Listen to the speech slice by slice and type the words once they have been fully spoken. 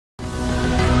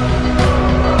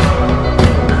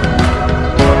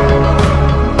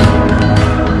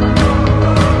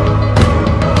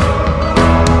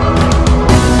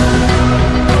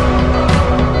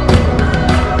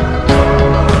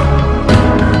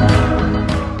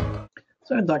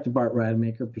I'm Dr. Bart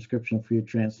Rademaker, Prescription for Your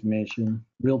Transformation,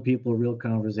 Real People, Real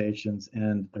Conversations,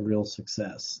 and a Real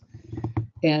Success.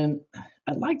 And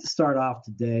I'd like to start off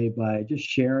today by just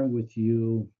sharing with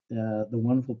you the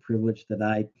wonderful privilege that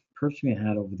I personally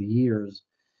had over the years,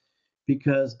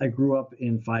 because I grew up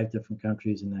in 5 different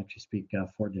countries and actually speak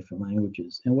 4 different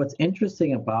languages. And what's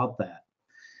interesting about that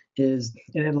is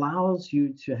it allows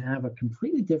you to have a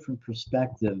completely different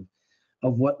perspective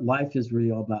of what life is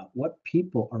really all about, what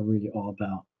people are really all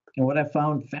about. And what I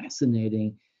found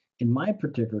fascinating in my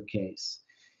particular case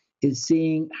is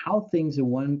seeing how things in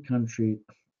one country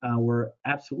were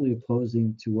absolutely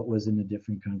opposing to what was in a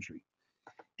different country,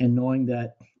 and knowing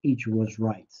that each was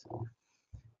right.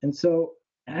 And so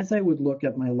as I would look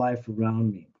at my life around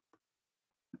me,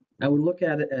 I would look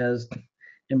at it as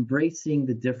embracing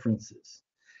the differences.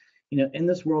 In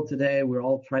this world today, we're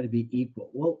all trying to be equal.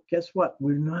 Well, guess what?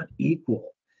 We're not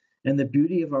equal. And the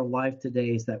beauty of our life today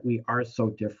is that we are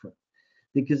so different.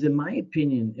 Because in my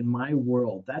opinion, in my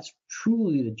world, that's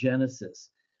truly the genesis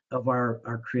of our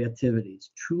creativity.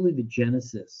 It's truly the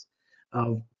genesis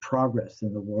of progress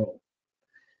in the world.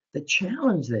 The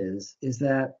challenge is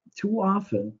that too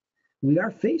often we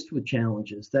are faced with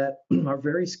challenges that are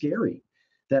very scary,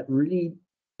 that really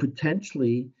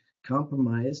potentially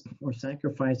compromise or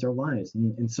sacrifice our lives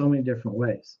in so many different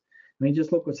ways. I mean,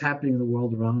 just look what's happening in the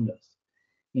world around us.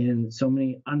 And so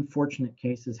many unfortunate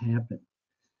cases happen.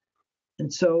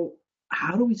 And so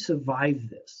how do we survive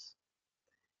this?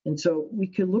 And so we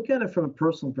can look at it from a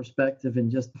personal perspective and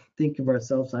just think of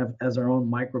ourselves as our own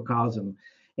microcosm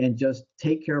and just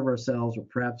take care of ourselves or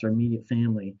perhaps our immediate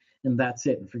family, and that's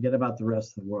it, and forget about the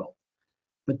rest of the world.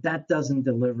 But that doesn't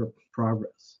deliver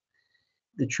progress.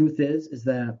 The truth is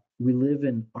that we live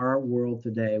in our world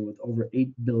today with over 8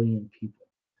 billion people.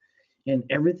 And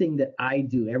everything that I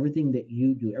do, everything that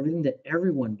you do, everything that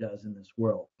everyone does in this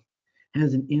world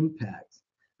has an impact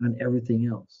on everything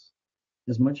else,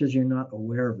 as much as you're not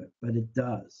aware of it, but it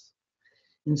does.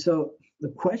 And so the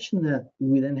question that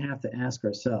we then have to ask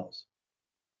ourselves,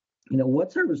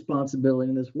 what's our responsibility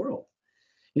in this world?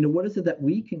 What is it that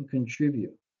we can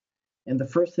contribute? And the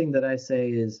first thing that I say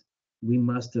is we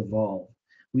must evolve.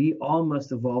 We all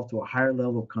must evolve to a higher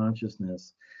level of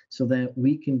consciousness so that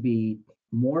we can be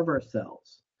more of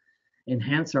ourselves,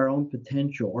 enhance our own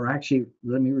potential, or actually,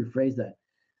 let me rephrase that,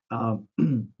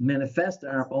 manifest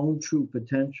our own true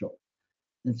potential,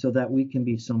 and so that we can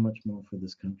be so much more for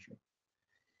this country.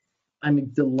 I'm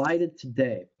delighted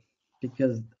today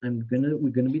because we're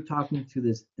gonna be talking to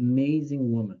this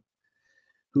amazing woman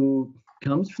who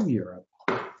comes from Europe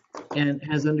and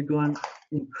has undergone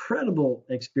incredible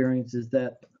experiences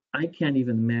that I can't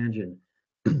even imagine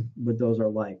what those are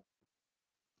like.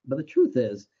 But the truth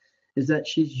is that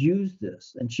she's used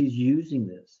this, and she's using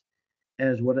this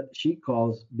as what she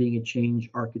calls being a change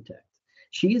architect.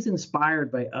 She is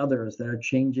inspired by others that are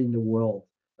changing the world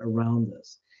around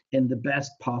us in the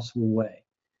best possible way.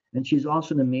 And she's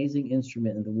also an amazing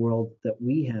instrument in the world that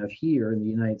we have here in the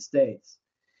United States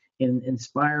in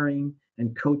inspiring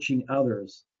and coaching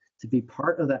others to be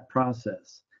part of that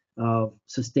process of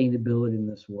sustainability in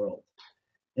this world.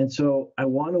 And so I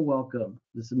want to welcome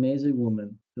this amazing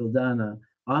woman, Vildana,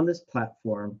 on this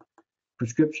platform,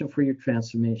 Prescription for Your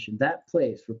Transformation, that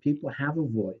place where people have a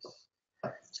voice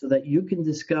so that you can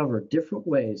discover different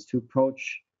ways to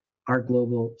approach our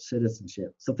global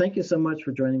citizenship. So thank you so much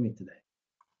for joining me today.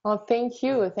 Well, thank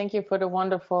you. Thank you for the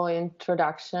wonderful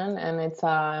introduction, and it's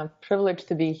a privilege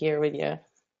to be here with you.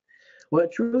 Well,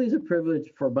 it truly is a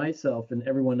privilege for myself and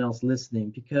everyone else listening,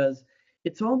 because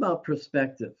it's all about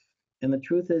perspective. And the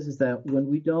truth is that when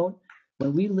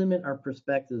we limit our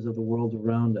perspectives of the world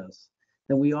around us,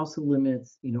 then we also limit,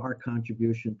 our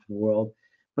contribution to the world,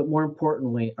 but more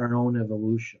importantly, our own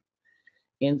evolution.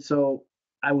 And so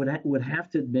I would have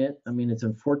to admit, it's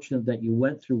unfortunate that you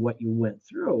went through what you went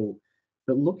through,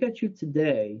 but look at you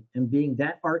today and being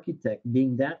that architect,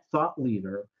 being that thought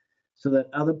leader, so that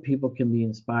other people can be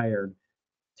inspired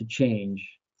to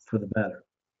change for the better.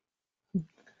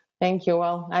 Thank you.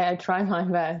 Well, I try my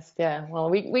best. Yeah. Well,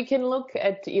 we can look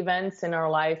at events in our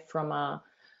life from a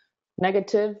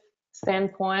negative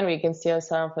standpoint. We can see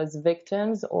ourselves as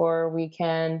victims, or we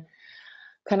can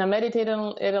kind of meditate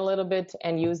on it a little bit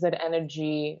and use that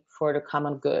energy for the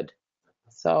common good.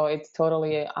 So it's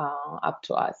totally up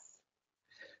to us.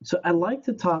 So I'd like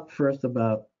to talk first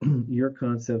about your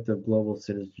concept of global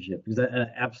citizenship, because I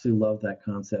absolutely love that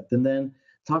concept. And then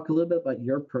talk a little bit about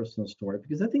your personal story,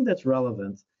 because I think that's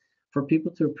relevant for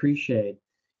people to appreciate,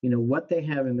 what they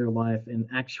have in their life and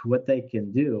actually what they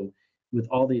can do with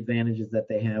all the advantages that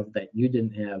they have that you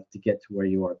didn't have to get to where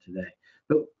you are today.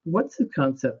 But what's the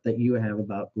concept that you have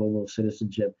about global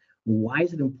citizenship? Why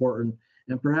is it important?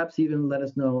 And perhaps even let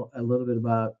us know a little bit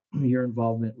about your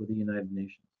involvement with the United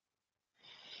Nations.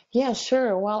 Yeah,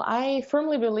 sure. Well, I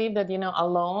firmly believe that,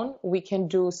 alone we can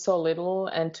do so little,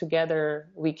 and together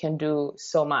we can do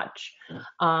so much.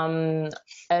 Um,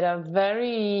 at a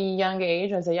very young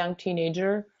age, as a young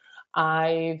teenager,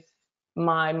 I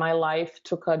my life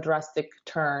took a drastic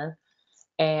turn,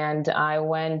 and I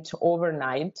went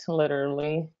overnight,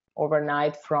 literally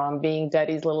overnight, from being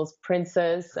daddy's little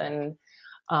princess and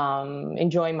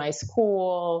enjoying my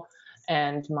school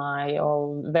and my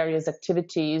various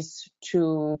activities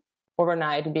to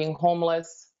overnight being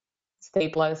homeless,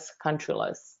 stateless,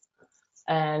 countryless,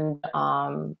 and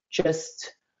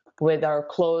just with our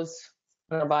clothes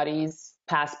on our bodies,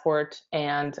 passport,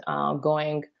 and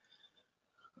going.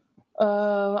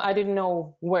 I didn't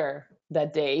know where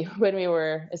that day when we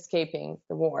were escaping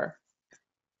the war.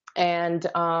 And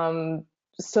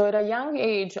so at a young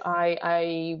age,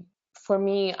 for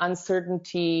me,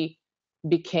 uncertainty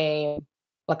became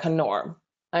like a norm.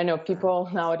 I know people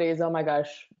nowadays, oh my gosh,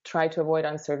 try to avoid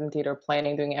uncertainty. They're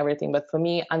planning, doing everything. But for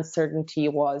me, uncertainty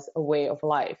was a way of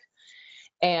life.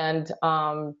 And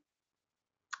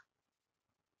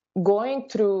going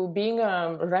through being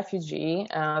a refugee,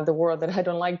 the word that I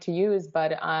don't like to use,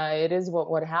 but it is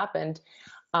what happened.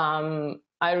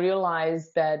 I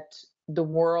realized that the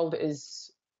world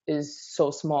is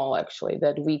so small, actually,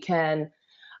 that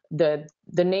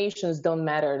the nations don't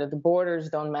matter, that the borders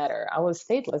don't matter. I was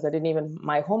stateless. I didn't even,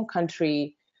 my home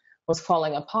country was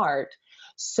falling apart.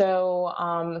 So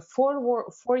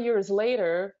 4 years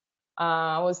later,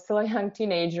 I was still a young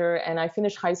teenager, and I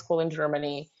finished high school in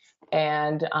Germany,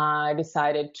 and I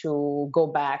decided to go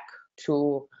back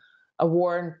to a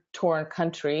war-torn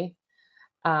country.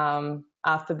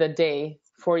 After the day,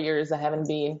 4 years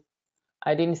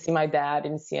I didn't see my dad,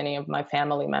 didn't see any of my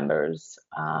family members.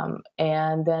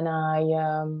 And then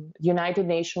United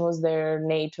Nations was there,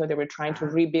 NATO, they were trying to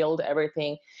rebuild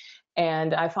everything.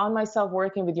 And I found myself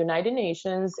working with United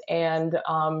Nations, and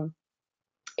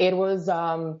it was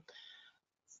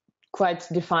quite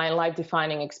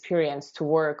life-defining experience to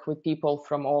work with people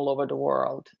from all over the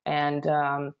world. And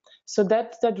so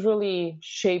that really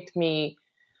shaped me,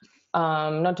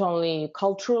 not only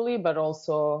culturally, but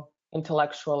also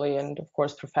intellectually and, of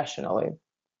course, professionally.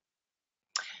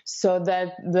 So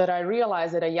that I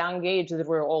realized at a young age that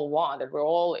we're all one, that we're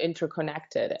all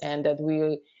interconnected, and that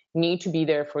we need to be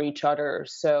there for each other.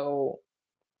 So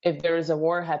if there is a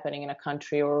war happening in a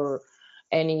country, or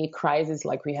any crisis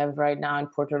like we have right now in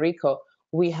Puerto Rico,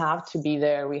 we have to be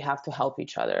there. We have to help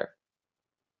each other.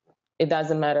 It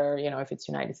doesn't matter, if it's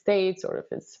United States, or if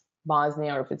it's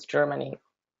Bosnia, or if it's Germany.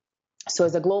 So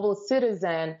as a global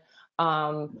citizen,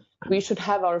 we should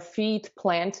have our feet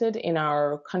planted in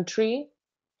our country,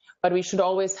 but we should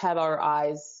always have our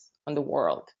eyes on the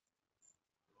world.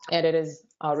 And it is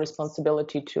our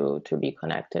responsibility to be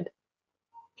connected.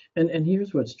 And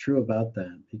here's what's true about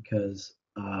that, because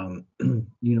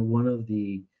one of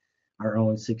our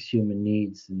own six human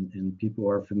needs, and people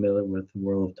are familiar with the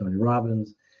world of Tony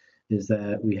Robbins, is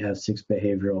that we have six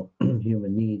behavioral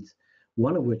human needs,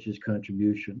 one of which is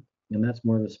contribution, and that's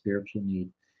more of a spiritual need.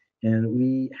 And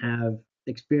we have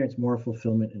experienced more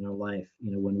fulfillment in our life,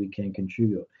 when we can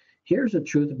contribute. Here's the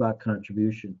truth about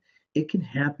contribution. It can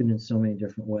happen in so many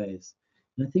different ways.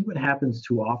 And I think what happens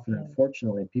too often,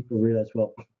 unfortunately, people realize,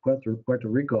 well, Puerto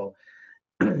Rico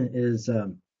is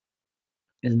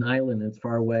an island, it's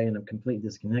far away, and I'm completely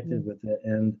disconnected with it,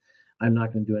 and I'm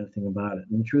not going to do anything about it.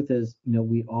 And the truth is,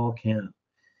 we all can.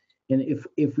 And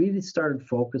if we started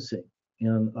focusing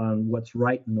on what's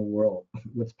right in the world,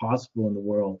 what's possible in the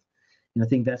world, and I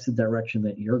think that's the direction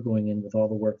that you're going in with all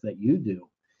the work that you do,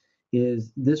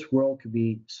 is this world could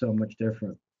be so much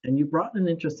different. And you brought an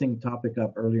interesting topic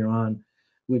up earlier on,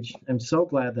 which I'm so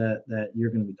glad that you're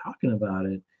going to be talking about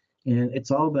it. And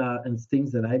it's all about, and it's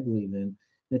things that I believe in,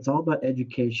 it's all about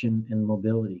education and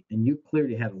mobility. And you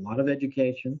clearly had a lot of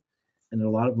education and a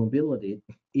lot of mobility.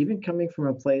 Even coming from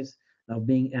a place of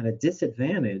being at a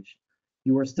disadvantage,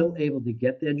 you were still able to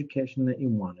get the education that you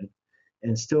wanted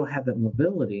and still have that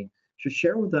mobility. So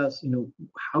share with us,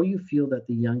 how you feel that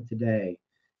the young today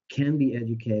can be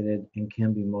educated and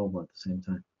can be mobile at the same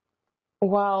time.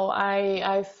 Well,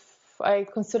 I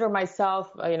consider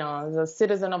myself, as a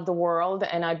citizen of the world,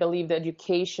 and I believe that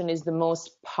education is the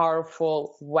most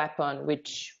powerful weapon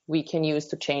which we can use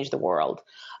to change the world.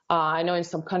 I know in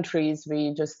some countries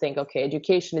we just think, okay,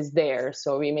 education is there,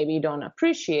 so we maybe don't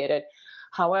appreciate it.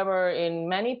 However, in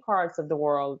many parts of the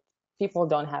world, people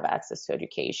don't have access to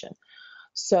education.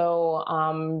 So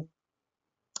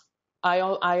I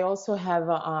also have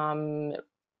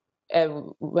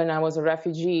when I was a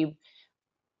refugee,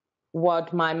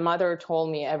 what my mother told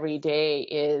me every day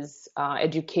is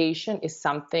education is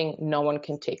something no one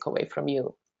can take away from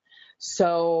you.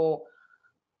 So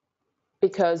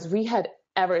because we had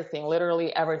everything,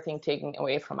 literally everything taken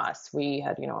away from us. We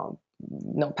had,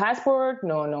 no passport,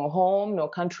 no home, no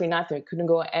country, nothing. We couldn't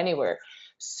go anywhere.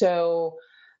 So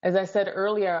as I said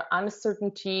earlier,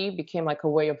 uncertainty became like a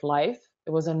way of life.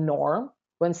 It was a norm.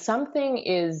 When something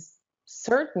is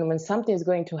certain, when something is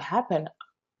going to happen,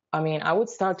 I mean, I would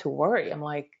start to worry. I'm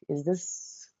like, is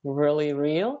this really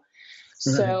real?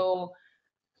 So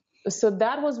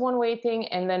that was one way thing.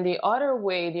 And then the other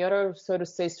way, the other, so to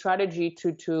say, strategy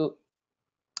to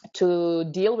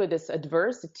deal with this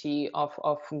adversity of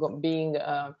being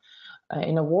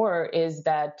in a war is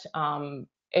that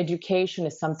education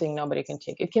is something nobody can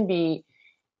take.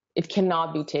 It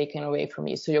cannot be taken away from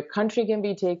you. So your country can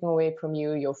be taken away from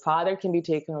you, your father can be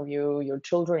taken from you, your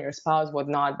children, your spouse,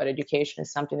 whatnot, but education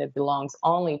is something that belongs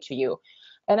only to you.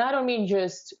 And I don't mean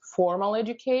just formal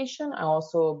education. I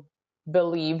also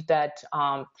believe that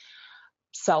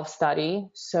self-study.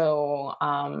 So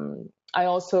I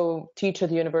also teach at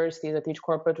the universities. I teach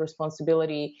corporate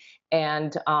responsibility.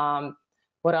 And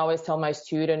what I always tell my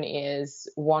student is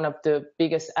one of the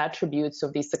biggest attributes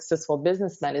of these successful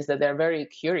businessmen is that they're very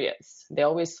curious. They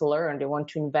always learn. They want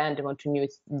to invent. They want to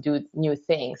do new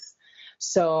things.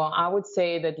 So I would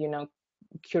say that,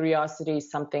 curiosity is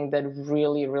something that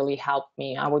really, really helped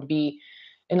me. I would be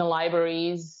in the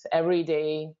libraries every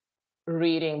day,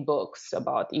 reading books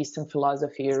about Eastern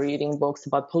philosophy, reading books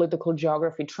about political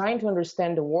geography, trying to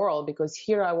understand the world, because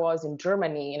here I was in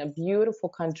Germany, in a beautiful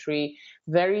country,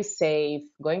 very safe,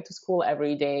 going to school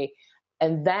every day.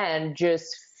 And then just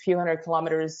a few hundred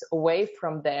kilometers away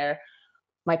from there,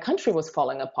 my country was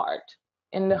falling apart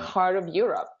in the heart of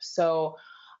Europe. So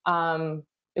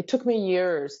it took me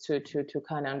years to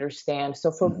kind of understand.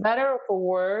 So for better or for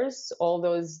worse, all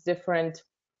those different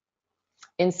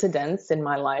incidents in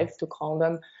my life, to call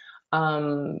them,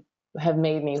 have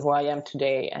made me who I am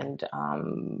today. And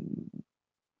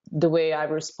the way I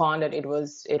responded, it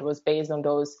was based on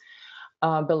those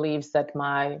beliefs that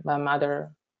my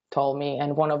mother told me.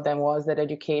 And one of them was that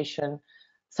education,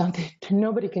 something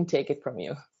nobody can take it from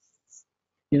you.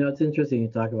 It's interesting you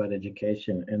talk about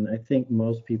education, and I think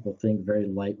most people think very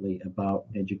lightly about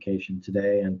education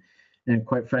today, and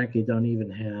quite frankly, don't even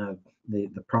have the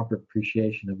proper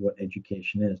appreciation of what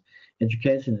education is.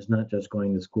 Education is not just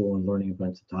going to school and learning a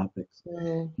bunch of topics.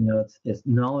 It's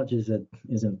knowledge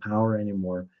isn't power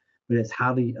anymore, but it's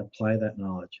how to apply that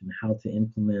knowledge and how to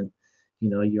implement,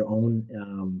 your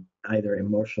own either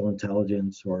emotional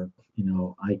intelligence or,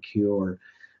 IQ or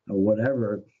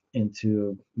whatever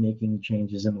into making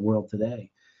changes in the world today.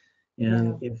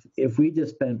 And if we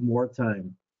just spent more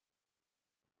time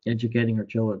educating our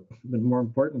children, but more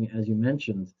importantly, as you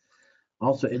mentioned,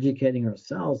 also educating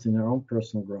ourselves in our own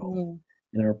personal growth,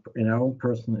 in our own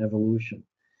personal evolution.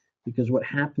 Because what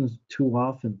happens too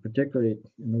often, particularly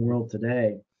in the world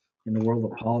today, in the world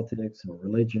of politics or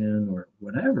religion or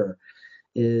whatever,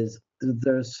 is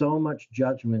there's so much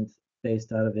judgment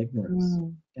based out of ignorance,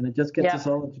 and it just gets us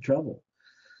all into trouble.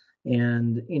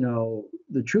 And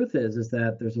the truth is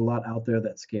that there's a lot out there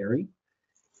that's scary,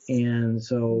 and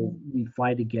so we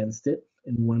fight against it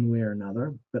in one way or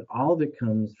another, but all of it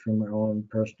comes from our own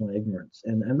personal ignorance.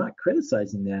 And I'm not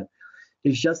criticizing that.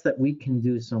 It's just that we can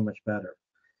do so much better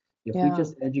if we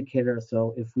just educate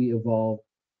ourselves, if we evolve.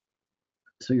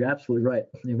 So you're absolutely right.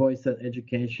 They've always said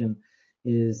education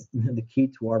is the key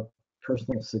to our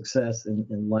personal success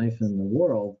in life and in the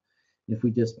world, if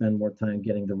we just spend more time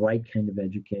getting the right kind of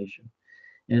education.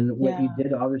 And what you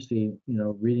did, obviously,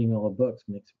 reading all the books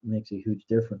makes a huge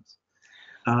difference.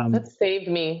 That saved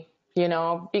me,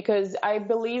 because I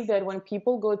believe that when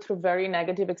people go through very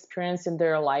negative experience in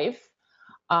their life,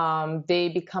 they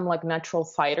become like natural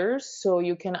fighters. So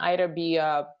you can either be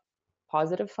a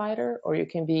positive fighter, or you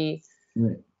can be,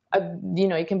 you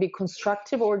can be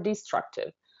constructive or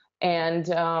destructive. And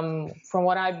from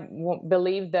what I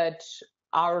believe, that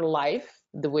our life,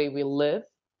 the way we live,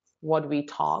 what we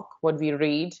talk, what we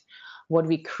read, what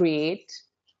we create,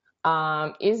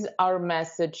 is our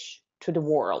message to the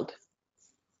world.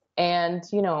 And,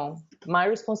 my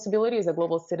responsibility as a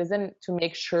global citizen to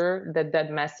make sure that that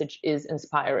message is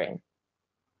inspiring.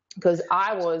 Because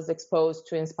I was exposed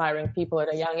to inspiring people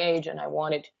at a young age, and I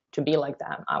wanted to be like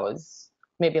them. I was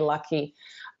maybe lucky.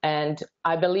 And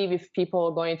I believe if people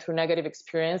are going through negative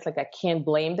experience, like, I can't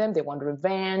blame them. They want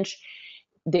revenge.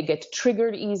 They get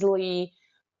triggered easily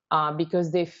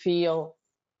because they feel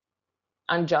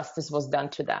injustice was done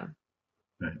to them.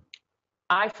 Right.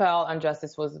 I felt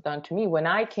injustice was done to me. When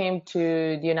I came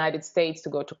to the United States to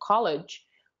go to college,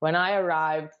 when I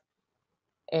arrived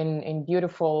in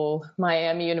beautiful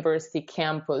Miami University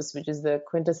campus, which is the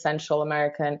quintessential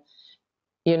American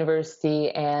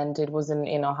university, and it was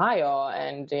in Ohio,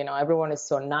 and everyone is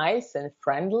so nice and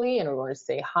friendly and everyone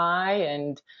say hi,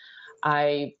 and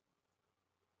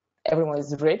everyone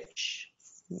is rich,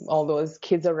 all those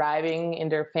kids arriving in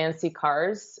their fancy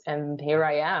cars, and here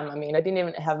I am. I mean, I didn't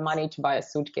even have money to buy a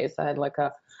suitcase. I had like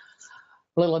a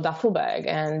little duffel bag,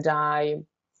 and I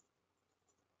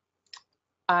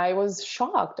was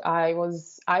shocked.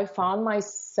 I found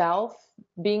myself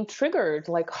being triggered,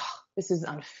 like, oh, this is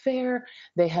unfair.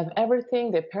 They have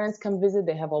everything. Their parents come visit.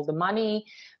 They have all the money.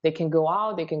 They can go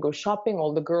out. They can go shopping.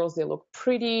 All the girls, they look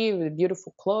pretty with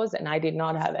beautiful clothes, and I did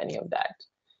not have any of that.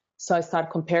 So I started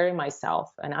comparing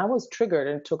myself, and I was triggered,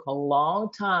 and it took a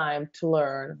long time to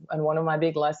learn. And one of my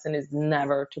big lessons is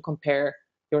never to compare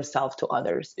yourself to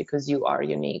others, because you are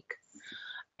unique.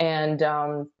 And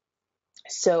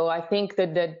so I think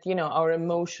that our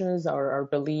emotions, our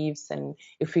beliefs, and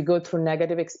if we go through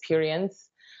negative experience,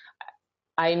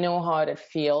 I know how it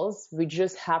feels. We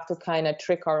just have to kind of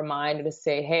trick our mind to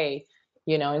say, hey,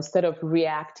 instead of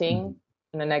reacting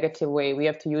in a negative way, we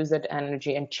have to use that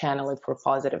energy and channel it for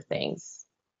positive things.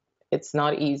 It's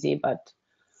not easy, but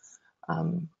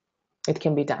it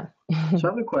can be done. So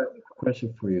I have a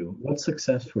question for you. What's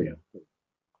success for you?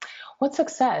 What's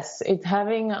success? It's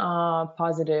having a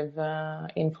positive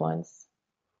influence,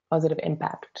 positive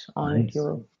impact on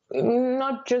your,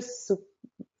 not just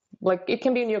like, it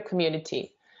can be in your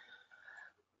community,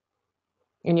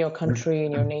 in your country,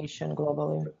 in your nation,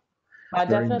 globally. But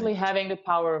definitely having the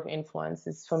power of influence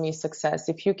is, for me, success.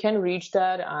 If you can reach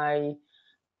that,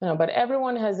 but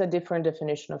everyone has a different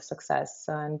definition of success.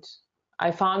 And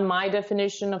I found my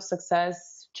definition of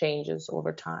success changes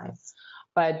over time.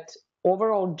 But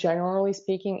overall, generally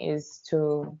speaking,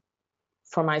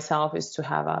 for myself, is to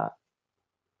have a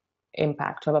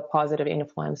impact, to have a positive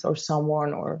influence or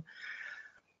someone or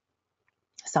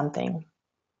something.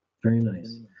 Very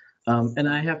nice. And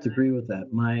I have to agree with that.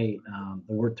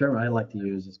 The term I like to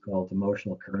use is called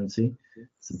emotional currency.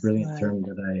 It's a brilliant term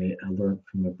that I learned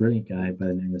from a brilliant guy by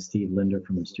the name of Steve Linder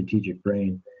from Strategic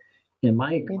Brain. In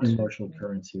my emotional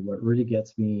currency, what really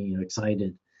gets me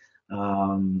excited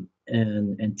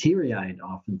and teary-eyed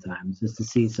oftentimes is to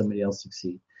see somebody else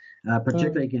succeed,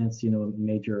 particularly against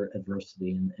major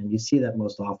adversity. And you see that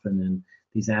most often in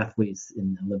these athletes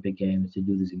in Olympic Games. They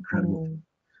do these incredible things.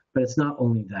 But it's not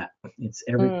only that. It's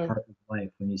every part of life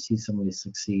when you see somebody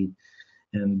succeed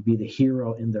and be the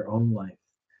hero in their own life.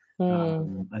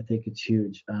 I think it's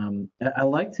huge. I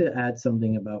like to add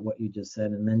something about what you just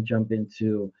said and then jump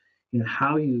into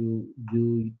how you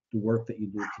do the work that you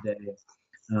do today.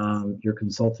 You're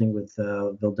consulting with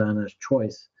Vildana's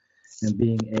Choice and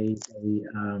being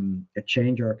a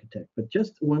change architect. But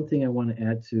just one thing I want to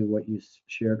add to what you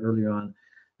shared earlier on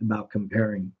about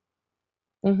comparing.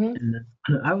 And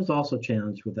I was also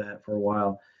challenged with that for a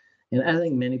while, and I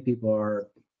think many people are.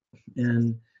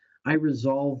 And I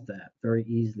resolved that very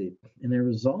easily, and I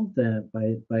resolved that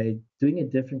by doing a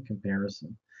different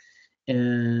comparison.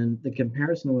 And the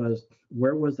comparison was,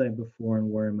 where was I before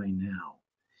and where am I now?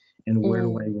 And where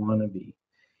do I want to be?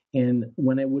 And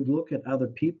when I would look at other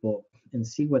people and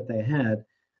see what they had,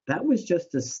 that was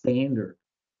just a standard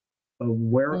of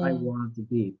where I wanted to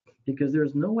be, because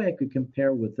there's no way I could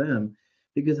compare with them,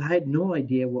 because I had no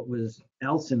idea what was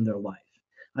else in their life.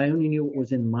 I only knew what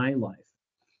was in my life.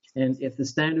 And if the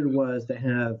standard was to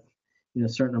have a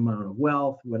certain amount of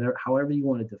wealth, whatever, however you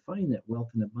want to define that, wealth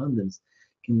and abundance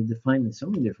can be defined in so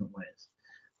many different ways.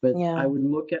 But I would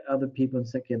look at other people and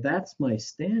say, okay, that's my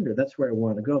standard. That's where I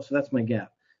want to go. So that's my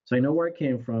gap. So I know where I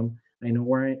came from. I know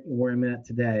where I'm at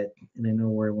today, and I know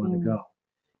where I want to go.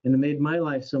 And it made my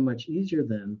life so much easier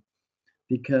then,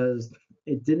 because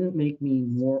it didn't make me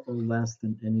more or less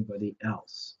than anybody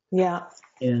else. Yeah.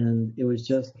 And it was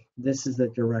just, this is the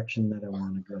direction that I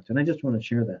want to go to. And I just want to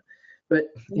share that. But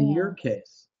in your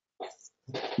case,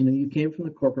 you came from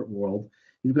the corporate world.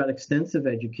 You've got extensive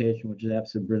education, which is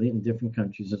absolutely brilliant, in different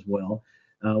countries as well,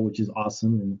 which is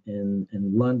awesome, in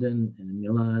London and in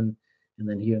Milan, and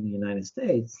then here in the United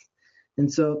States.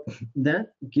 And so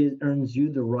that earns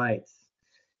you the right,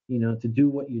 to do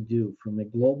what you do from a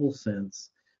global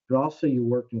sense, but also you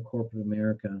worked in corporate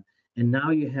America, and now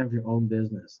you have your own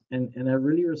business. And I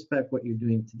really respect what you're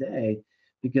doing today,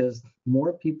 because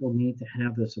more people need to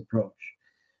have this approach.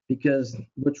 Because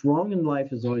what's wrong in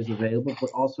life is always available,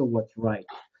 but also what's right.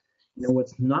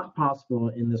 What's not possible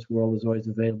in this world is always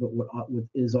available, but what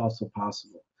is also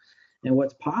possible. And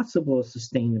what's possible is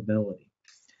sustainability.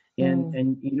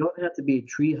 And you don't have to be a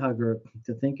tree hugger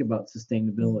to think about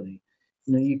sustainability.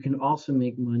 You know, you can also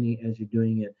make money as you're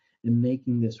doing it and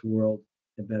making this world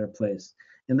a better place.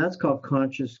 And that's called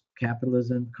conscious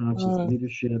capitalism, conscious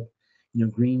leadership, you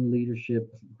know, green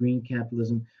leadership, green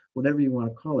capitalism, whatever you want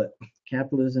to call it.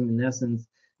 Capitalism, in essence,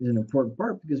 is an important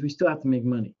part because we still have to make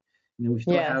money. You know, we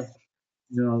still Yes. have,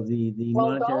 you know, the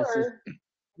Well, monetary system.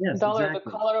 Yes, the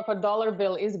exactly. color of a dollar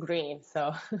bill is green,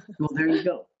 so. Well, there you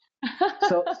go.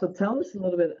 So tell us a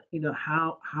little bit, you know,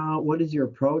 what is your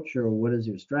approach or what is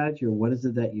your strategy or what is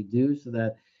it that you do so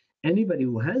that anybody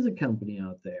who has a company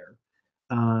out there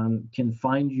can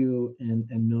find you and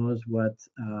knows what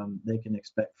they can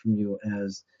expect from you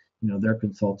as, you know, their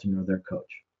consultant or their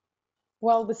coach.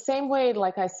 Well, the same way,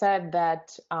 like I said,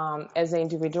 that as an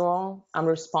individual, I'm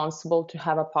responsible to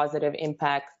have a positive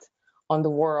impact on the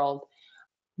world.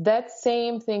 That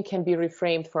same thing can be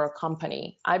reframed for a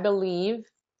company. I believe,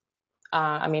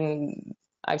 I mean,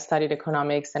 I've studied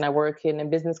economics and I work in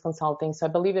business consulting. So I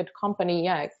believe that company,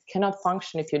 cannot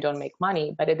function if you don't make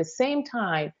money. But at the same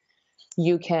time,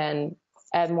 you can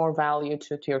add more value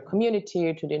to your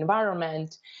community, to the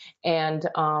environment, and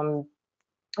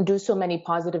do so many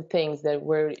positive things that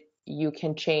where you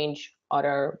can change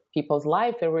other people's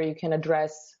life and where you can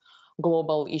address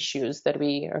global issues that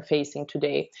we are facing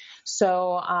today.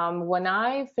 So when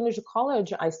I finished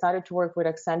college, I started to work with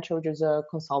Accenture, which is a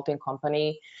consulting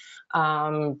company.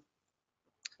 And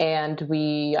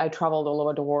I traveled all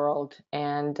over the world.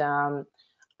 And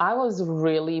I was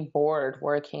really bored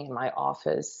working in my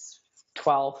office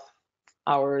 12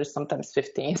 hours, sometimes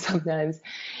 15, sometimes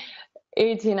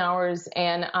 18 hours.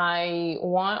 And I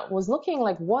was looking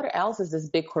like, what else is this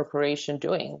big corporation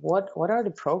doing? What are the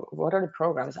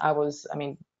programs? I was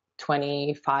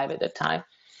 25 at the time.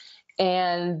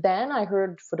 And then I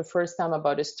heard for the first time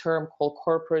about this term called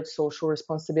corporate social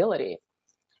responsibility.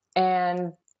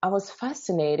 And I was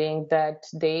fascinated that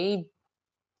they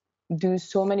do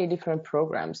so many different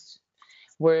programs,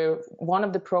 where one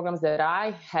of the programs that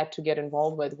I had to get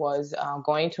involved with was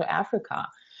going to Africa,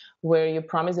 where you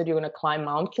promise that you're going to climb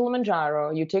Mount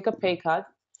Kilimanjaro, you take a pay cut,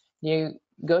 you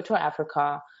go to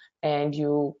Africa, and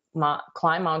you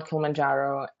climb Mount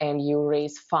Kilimanjaro, and you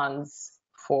raise funds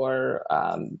for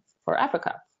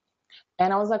Africa.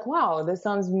 And I was like, wow, this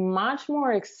sounds much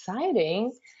more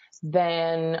exciting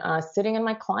than sitting on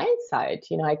my client side.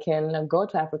 You know, I can go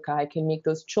to Africa, I can meet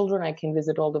those children, I can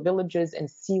visit all the villages and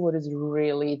see what is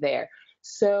really there.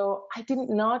 So I did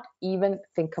not even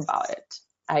think about it.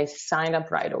 I signed up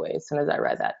right away as soon as I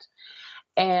read that.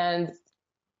 And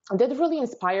that really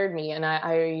inspired me. And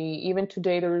I even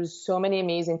today, there's so many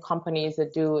amazing companies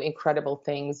that do incredible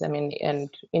things. I mean, and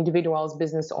individuals,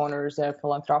 business owners,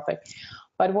 philanthropic.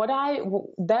 But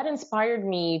that inspired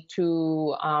me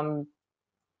to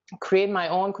create my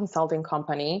own consulting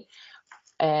company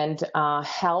and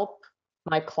help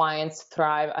my clients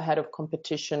thrive ahead of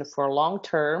competition for long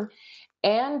term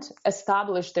and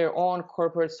establish their own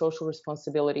corporate social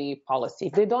responsibility policy.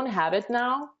 If they don't have it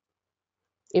now,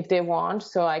 if they want,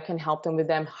 so I can help them with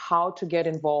them how to get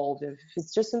involved, if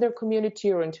it's just in their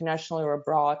community or internationally or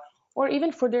abroad, or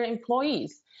even for their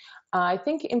employees. I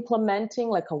think implementing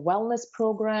like a wellness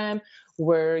program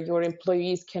where your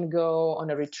employees can go on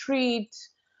a retreat,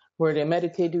 where they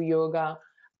meditate, do yoga,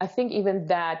 I think even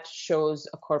that shows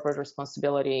a corporate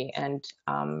responsibility and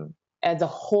adds a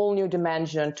whole new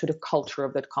dimension to the culture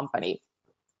of that company.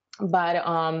 But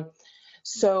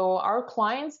so our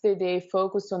clients, they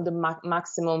focus on the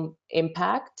maximum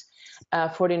impact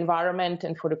for the environment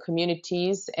and for the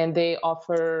communities, and they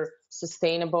offer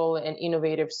sustainable and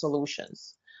innovative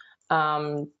solutions.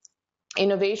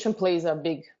 Innovation plays a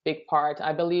big part.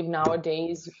 I believe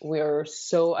nowadays we're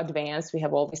so advanced. We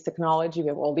have all this technology, we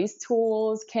have all these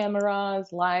tools,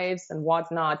 cameras, lights, and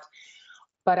whatnot.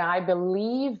 But I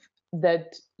believe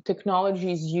that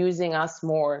technology is using us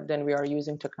more than we are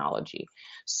using technology.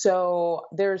 So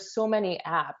there's so many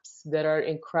apps that are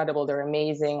incredible. They're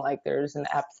amazing. Like there's an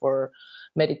app for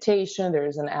meditation.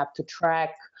 There's an app to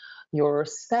track your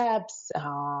steps,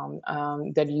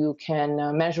 that you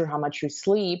can measure how much you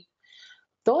sleep.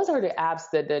 Those are the apps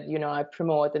that I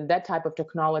promote, and that type of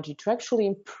technology to actually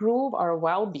improve our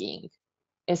well-being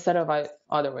instead of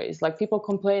other ways. Like people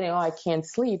complaining, oh, I can't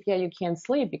sleep. Yeah, you can't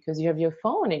sleep because you have your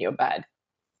phone in your bed.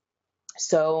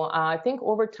 So I think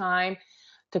over time,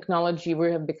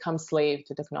 we have become slave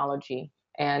to technology,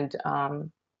 and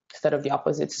instead of the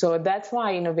opposite. So that's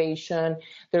why innovation,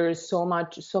 there is so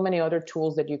many other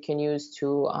tools that you can use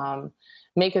to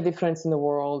make a difference in the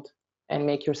world and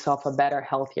make yourself a better,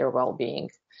 healthier well-being.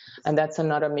 And that's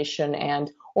another mission. And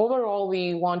overall,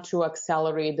 we want to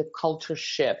accelerate the culture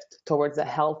shift towards a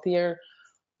healthier,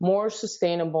 more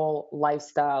sustainable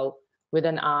lifestyle with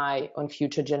an eye on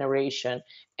future generation.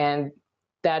 And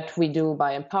that we do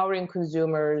by empowering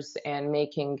consumers and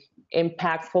making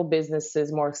impactful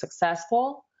businesses more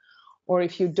successful. Or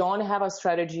if you don't have a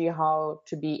strategy how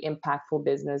to be impactful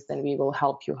business, then we will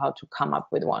help you how to come up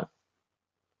with one.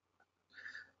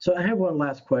 So I have one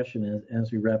last question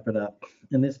as we wrap it up,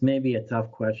 and this may be a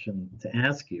tough question to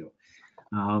ask you,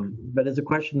 but it's a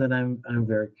question that I'm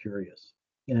very curious.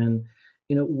 And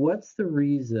what's the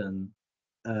reason?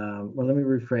 Well, let me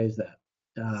rephrase that.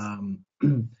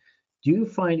 Do you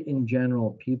find in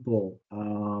general people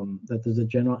that there's a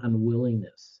general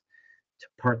unwillingness to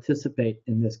participate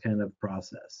in this kind of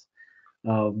process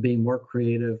of being more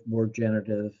creative, more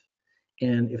generative?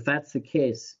 And if that's the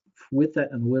case, with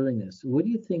that unwillingness, what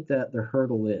do you think that the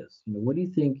hurdle is? What do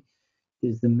you think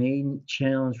is the main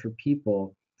challenge for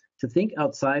people to think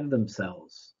outside of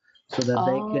themselves so that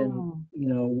they can,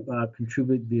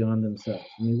 contribute beyond themselves?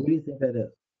 I mean, what do you think that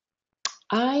is?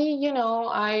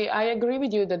 I agree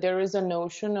with you that there is a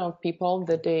notion of people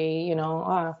that they,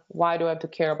 why do I have to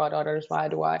care about others? Why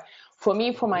do I? For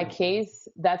me, for my case,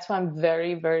 that's why I'm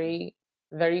very, very,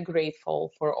 very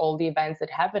grateful for all the events that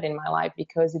happened in my life,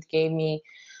 because it gave me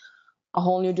a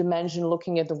whole new dimension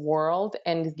looking at the world,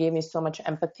 and it gave me so much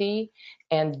empathy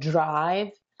and drive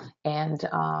and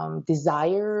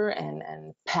desire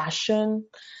and passion.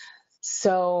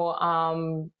 So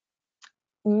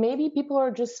maybe people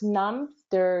are just numb,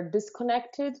 they're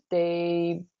disconnected.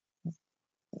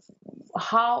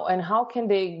 How can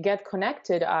they get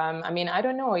connected? I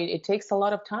don't know. It takes a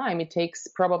lot of time. It takes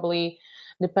probably,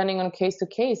 depending on case to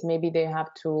case, maybe they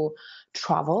have to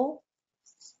travel,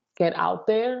 get out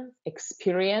there,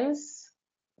 experience,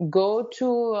 go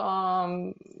to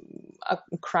a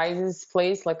crisis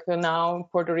place like now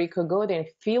Puerto Rico, go there and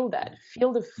feel that,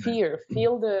 feel the fear,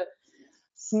 feel the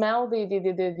smell, the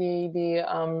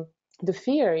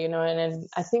fear, and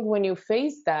I think when you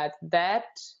face that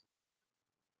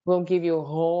will give you a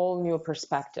whole new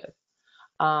perspective.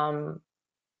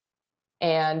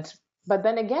 But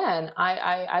then again,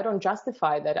 I don't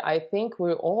justify that. I think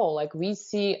we're all we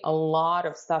see a lot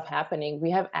of stuff happening.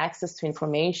 We have access to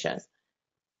information.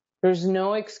 There's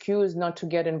no excuse not to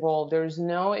get involved. There's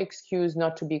no excuse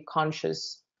not to be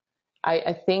conscious.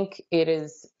 I think it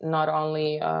is not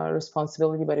only a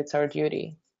responsibility, but it's our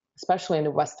duty, especially in the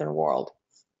Western world.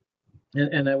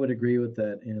 And I would agree with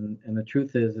that. And the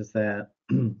truth is that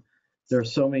there are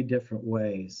so many different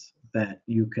ways that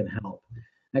you can help.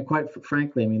 And quite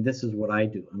frankly, this is what I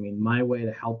do. My way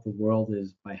to help the world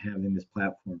is by having this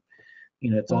platform.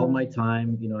 It's all my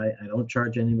time. I don't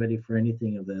charge anybody for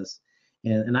anything of this.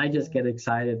 And I just get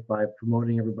excited by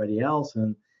promoting everybody else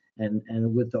and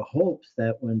with the hopes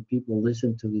that when people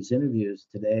listen to these interviews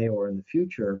today or in the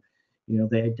future,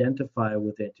 they identify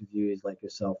with interviewees like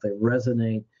yourself. They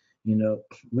resonate,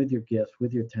 with your gifts,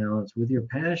 with your talents, with your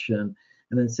passion,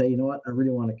 and then say, what, I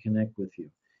really want to connect with you.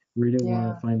 Really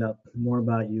want to find out more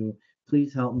about you.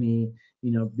 Please help me,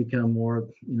 become more,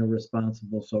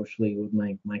 responsible socially with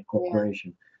my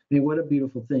corporation. What a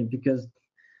beautiful thing, because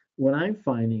what I'm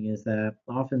finding is that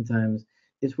oftentimes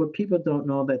it's what people don't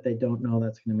know that they don't know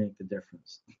that's going to make the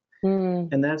difference.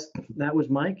 And that was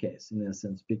my case in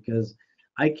essence, because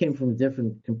I came from a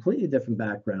completely different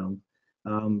background.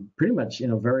 Pretty much,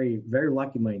 very, very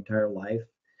lucky my entire life.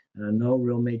 No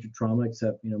real major trauma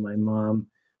except, my mom,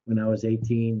 when I was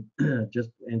 18, just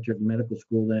entered medical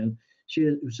school then.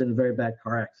 She was in a very bad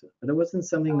car accident. But it wasn't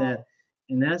something that,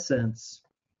 in essence,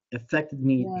 affected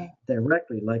me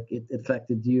directly like it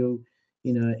affected you,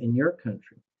 in your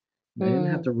country. I didn't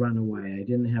have to run away. I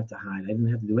didn't have to hide. I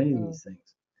didn't have to do any of these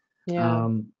things.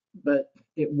 But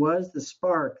it was the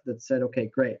spark that said, okay,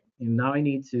 great. And now I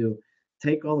need to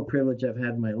take all the privilege I've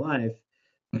had in my life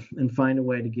and find a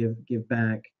way to give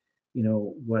back,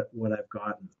 what I've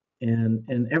gotten.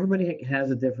 And everybody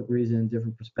has a different reason,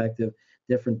 different perspective,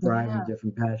 different drive, and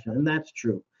different passion. And that's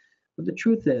true. But the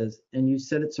truth is, and you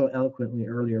said it so eloquently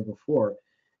earlier before,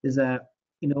 is that,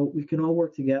 we can all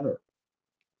work together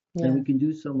and we can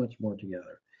do so much more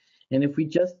together. And if we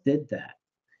just did that,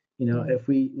 if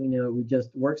we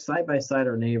just work side by side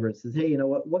our neighbors, says, hey,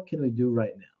 what can we do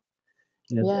right now?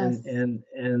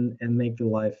 And make the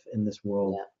life in this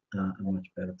world a much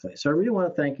better place. So I really want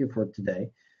to thank you for today.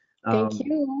 Thank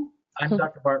you. I'm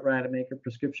Dr. Bart Rademaker,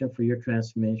 Prescription for Your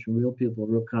Transformation, Real People,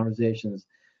 Real Conversations,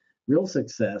 Real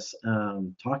Success,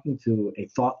 talking to a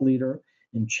thought leader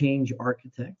and change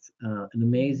architect, an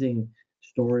amazing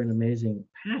story, an amazing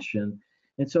passion.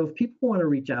 And so if people want to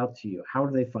reach out to you, how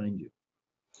do they find you?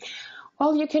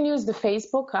 Well, you can use the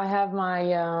Facebook. I have my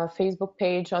Facebook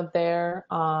page out there.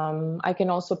 I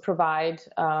can also provide,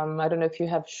 I don't know if you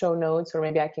have show notes, or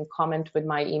maybe I can comment with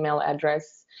my email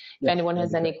address. If Yes, anyone that'd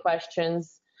has be any great.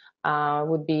 questions,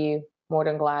 would be more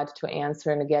than glad to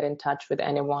answer and get in touch with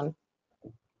anyone.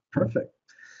 Perfect.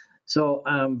 So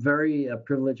I'm very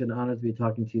privileged and honored to be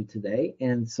talking to you today.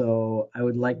 And so I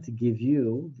would like to give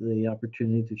you the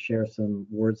opportunity to share some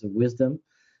words of wisdom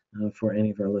for any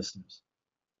of our listeners.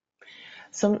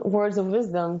 Some words of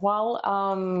wisdom. Well,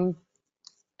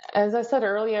 as I said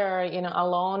earlier,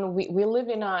 alone, we live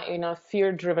in a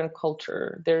fear-driven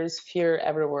culture. There's fear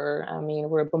everywhere. I mean,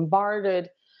 we're bombarded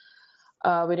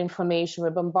with information.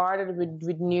 We're bombarded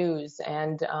with news,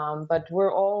 and but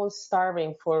we're all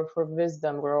starving for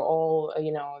wisdom. We're all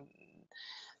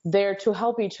there to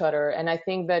help each other, and I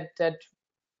think that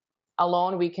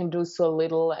alone we can do so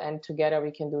little, and together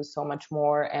we can do so much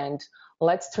more. And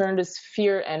let's turn this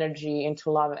fear energy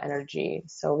into love energy,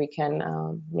 so we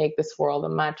can make this world a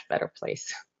much better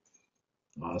place.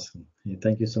 Awesome. Hey,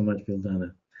 thank you so much,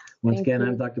 Vildana. Once Thank again, you.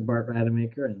 I'm Dr. Bart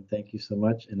Rademaker, and thank you so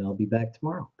much, and I'll be back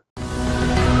tomorrow.